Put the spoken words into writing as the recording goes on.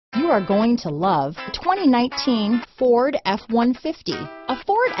are going to love the 2019 Ford F-150. A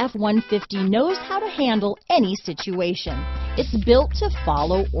Ford F-150 knows how to handle any situation. It's built to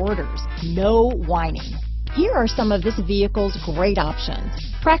follow orders, no whining. Here are some of this vehicle's great options: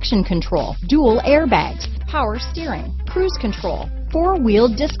 traction control, dual airbags, power steering, cruise control,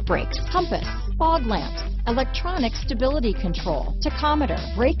 four-wheel disc brakes, compass, fog lamps, electronic stability control, tachometer,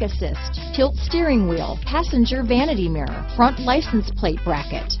 brake assist, tilt steering wheel, passenger vanity mirror, front license plate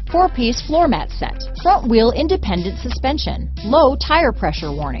bracket, four-piece floor mat set, front wheel independent suspension, low tire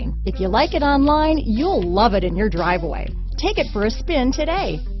pressure warning. If you like it online, you'll love it in your driveway. Take it for a spin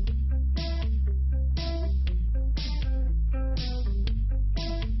today.